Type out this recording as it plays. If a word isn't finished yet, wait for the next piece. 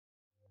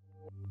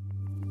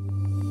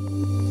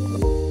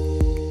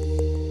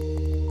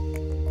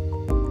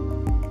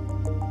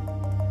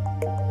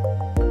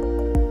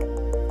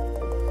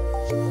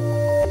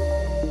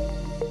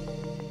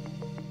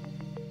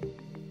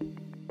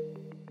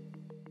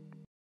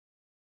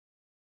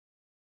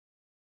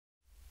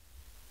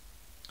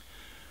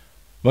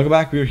Welcome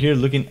back. We're here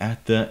looking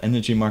at the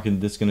energy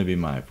market. This is going to be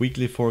my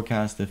weekly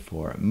forecast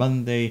for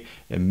Monday,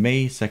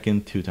 May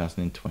 2nd,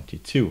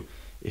 2022.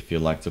 If you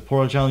like to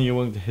support our channel, you're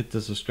welcome to hit the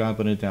subscribe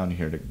button down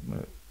here at the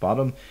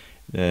bottom.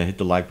 Hit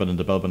the like button,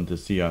 the bell button to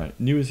see our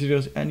newest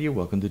videos, and you're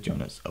welcome to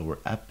join us over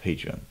at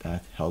Patreon.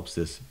 That helps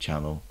this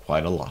channel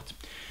quite a lot.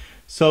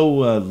 So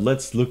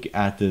let's look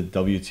at the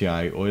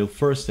WTI oil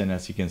first. And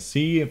as you can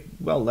see,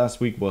 well, last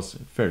week was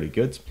fairly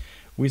good.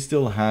 We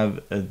still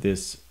have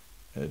this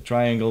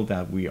triangle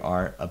that we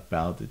are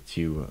about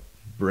to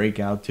break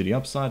out to the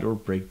upside or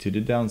break to the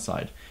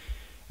downside.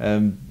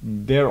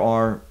 There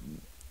are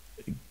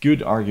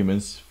good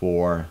arguments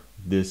for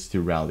this to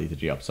rally to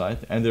the upside,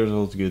 and there's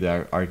also good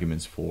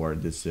arguments for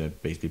this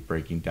basically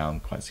breaking down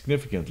quite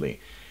significantly.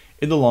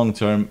 In the long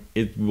term,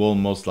 it will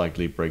most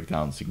likely break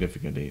down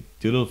significantly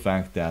due to the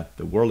fact that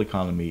the world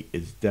economy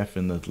is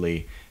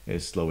definitely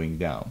slowing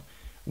down.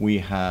 We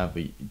have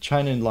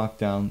China in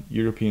lockdown,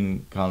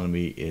 European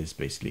economy is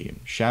basically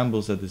in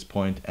shambles at this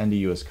point, and the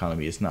US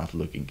economy is not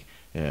looking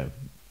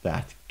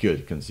that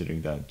good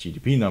considering the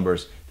GDP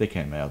numbers that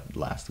came out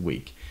last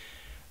week.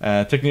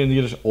 Technical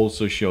indicators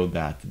also show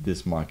that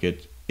this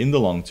market in the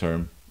long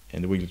term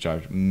in the weekly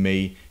chart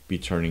may be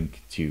turning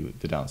to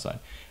the downside.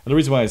 And the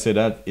reason why I say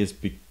that is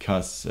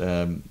because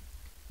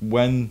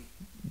when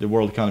the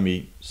world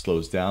economy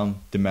slows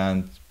down,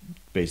 demand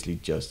basically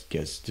just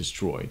gets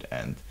destroyed,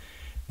 and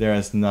there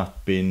has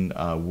not been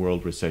a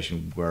world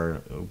recession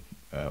where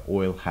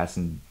oil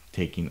hasn't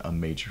taken a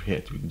major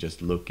hit. We can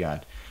just look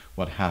at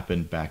what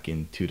happened back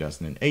in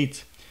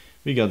 2008.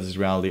 We got this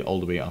rally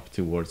all the way up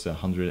towards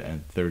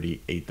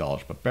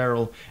 $138 per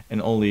barrel,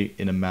 and only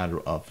in a matter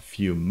of a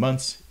few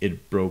months,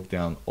 it broke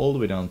down all the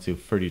way down to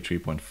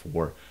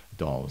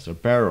 $33.4 a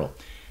barrel.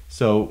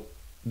 So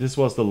this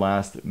was the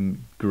last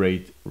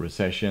great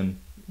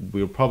recession.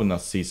 We'll probably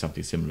not see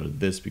something similar to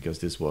this because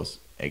this was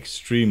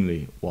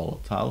extremely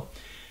volatile.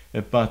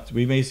 But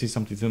we may see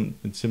something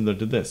similar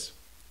to this,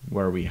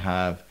 where we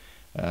have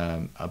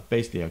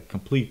basically a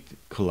complete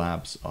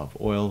collapse of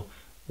oil,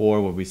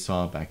 or what we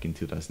saw back in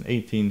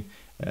 2018,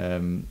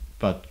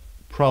 but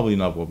probably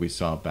not what we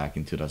saw back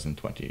in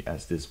 2020,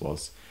 as this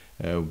was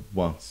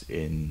once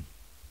in,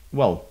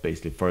 well,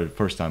 basically for the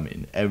first time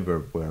in ever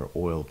where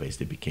oil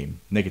basically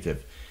became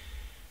negative.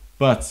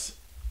 But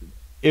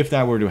if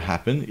that were to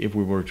happen, if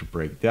we were to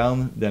break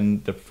down,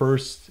 then the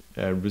first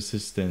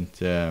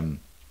resistant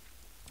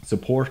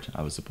support,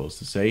 I was supposed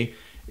to say,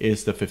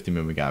 is the 50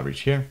 moving average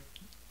here,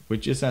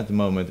 which is at the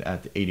moment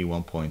at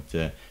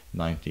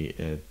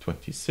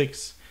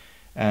 81.9026,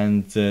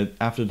 and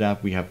after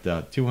that we have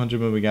the 200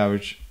 moving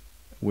average,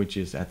 which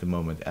is at the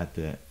moment at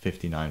the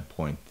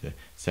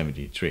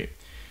 59.73.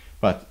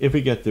 But if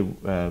we get the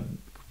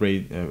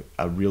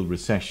a real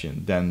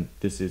recession, then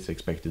this is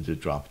expected to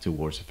drop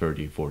towards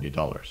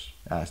 $30-40,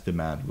 as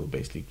demand will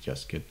basically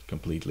just get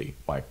completely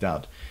wiped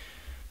out.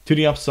 To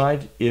the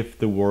upside, if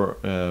the war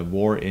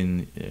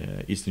in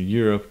Eastern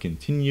Europe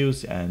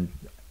continues and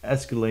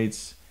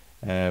escalates,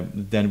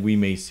 then we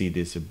may see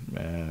this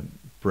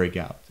break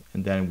out,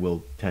 and then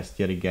we'll test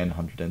yet again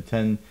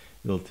 110,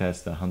 we'll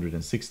test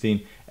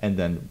 116, and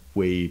then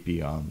way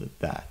beyond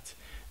that.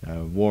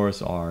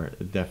 Wars are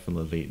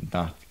definitely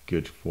not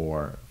good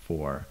for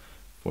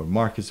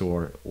markets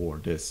or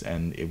this,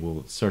 and it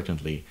will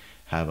certainly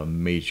have a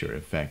major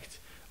effect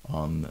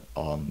on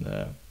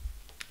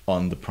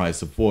the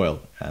price of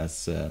oil,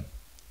 as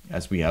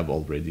we have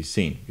already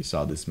seen. We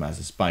saw this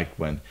massive spike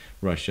when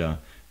Russia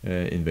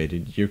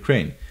invaded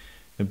Ukraine.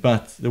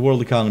 But the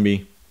world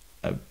economy,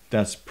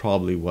 that's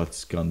probably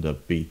what's gonna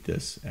beat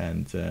this,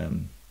 and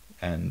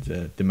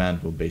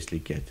demand will basically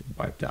get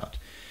wiped out.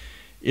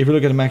 If you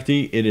look at the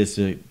MACD, it is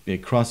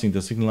crossing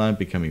the signal line,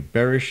 becoming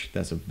bearish.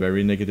 That's a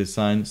very negative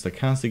sign.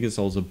 Stochastic is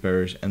also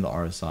bearish, and the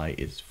RSI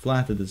is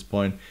flat at this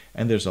point,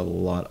 and there's a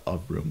lot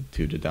of room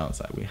to the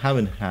downside. We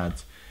haven't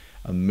had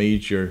a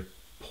major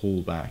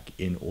pullback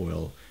in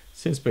oil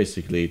since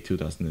basically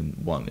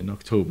 2001, in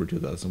October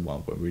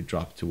 2001, where we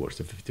dropped towards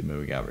the 50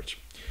 moving average.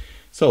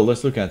 So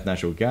let's look at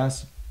natural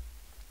gas.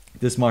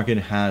 This market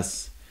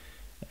has,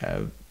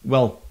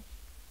 well,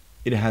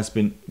 it has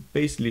been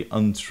basically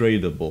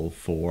untradeable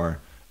for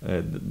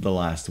the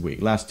last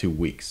 2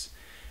 weeks,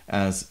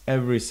 as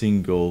every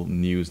single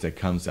news that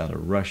comes out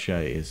of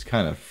Russia is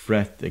kind of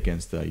threat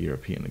against the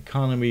European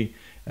economy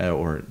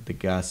or the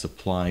gas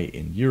supply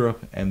in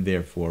Europe, and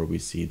therefore we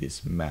see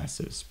these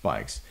massive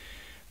spikes.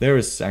 There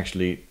is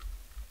actually,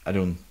 I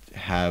don't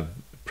have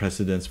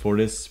precedence for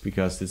this,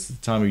 because this is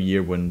the time of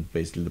year when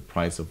basically the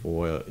price of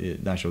oil,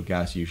 natural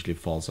gas, usually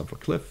falls off a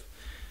cliff.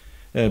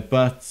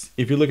 But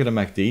if you look at the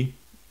MACD,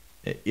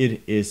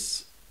 it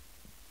is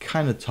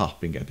kind of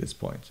topping at this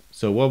point.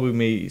 So what we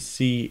may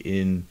see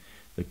in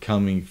the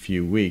coming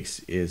few weeks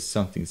is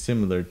something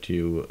similar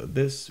to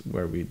this,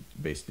 where we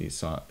basically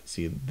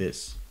see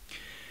this,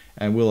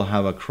 and we'll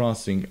have a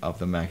crossing of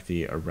the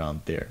MACD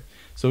around there.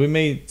 So we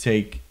may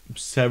take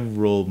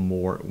several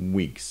more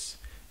weeks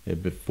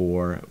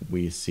before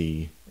we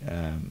see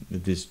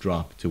this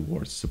drop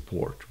towards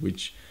support,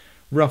 which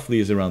roughly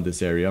is around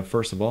this area.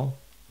 First of all,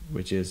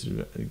 which is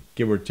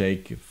give or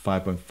take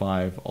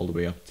 5.5 all the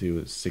way up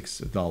to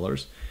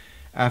 $6.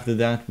 After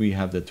that, we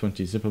have the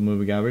 20 simple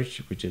moving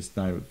average, which is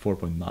now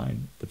 4.9,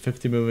 the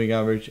 50 moving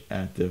average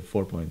at the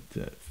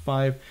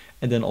 4.5,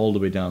 and then all the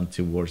way down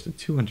towards the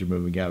 200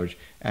 moving average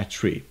at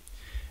 3.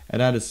 And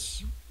that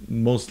is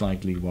most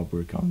likely what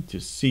we're going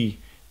to see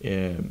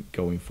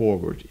going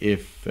forward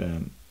if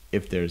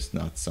there's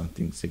not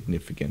something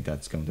significant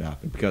that's going to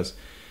happen. Because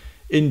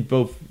in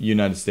both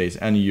United States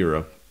and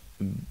Europe,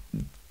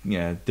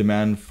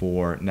 demand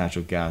for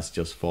natural gas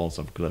just falls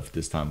off a cliff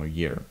this time of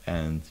year,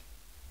 and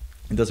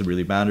it doesn't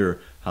really matter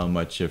how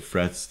much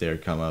threats there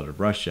come out of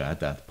Russia at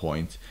that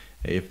point.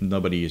 If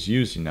nobody is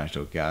using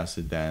natural gas,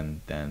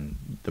 then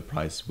the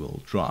price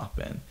will drop.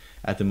 And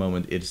at the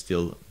moment, it's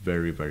still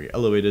very, very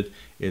elevated.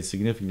 It's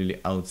significantly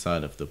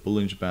outside of the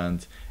Bollinger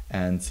Band,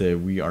 and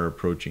we are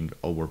approaching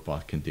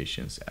overbought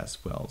conditions as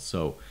well.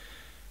 So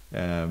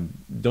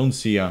don't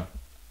see a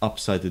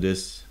upside to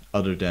this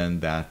other than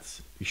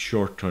that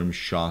short-term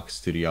shocks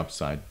to the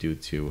upside due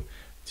to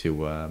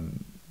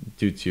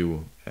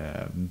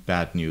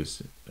bad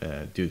news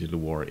due to the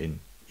war in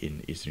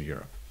Eastern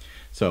Europe.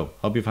 So,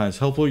 hope you find this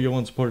helpful. You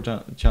want to support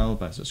the channel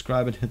by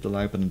subscribing, hit the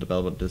like button, and the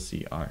bell button to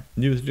see our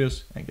new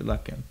videos, and good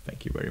luck, and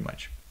thank you very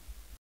much.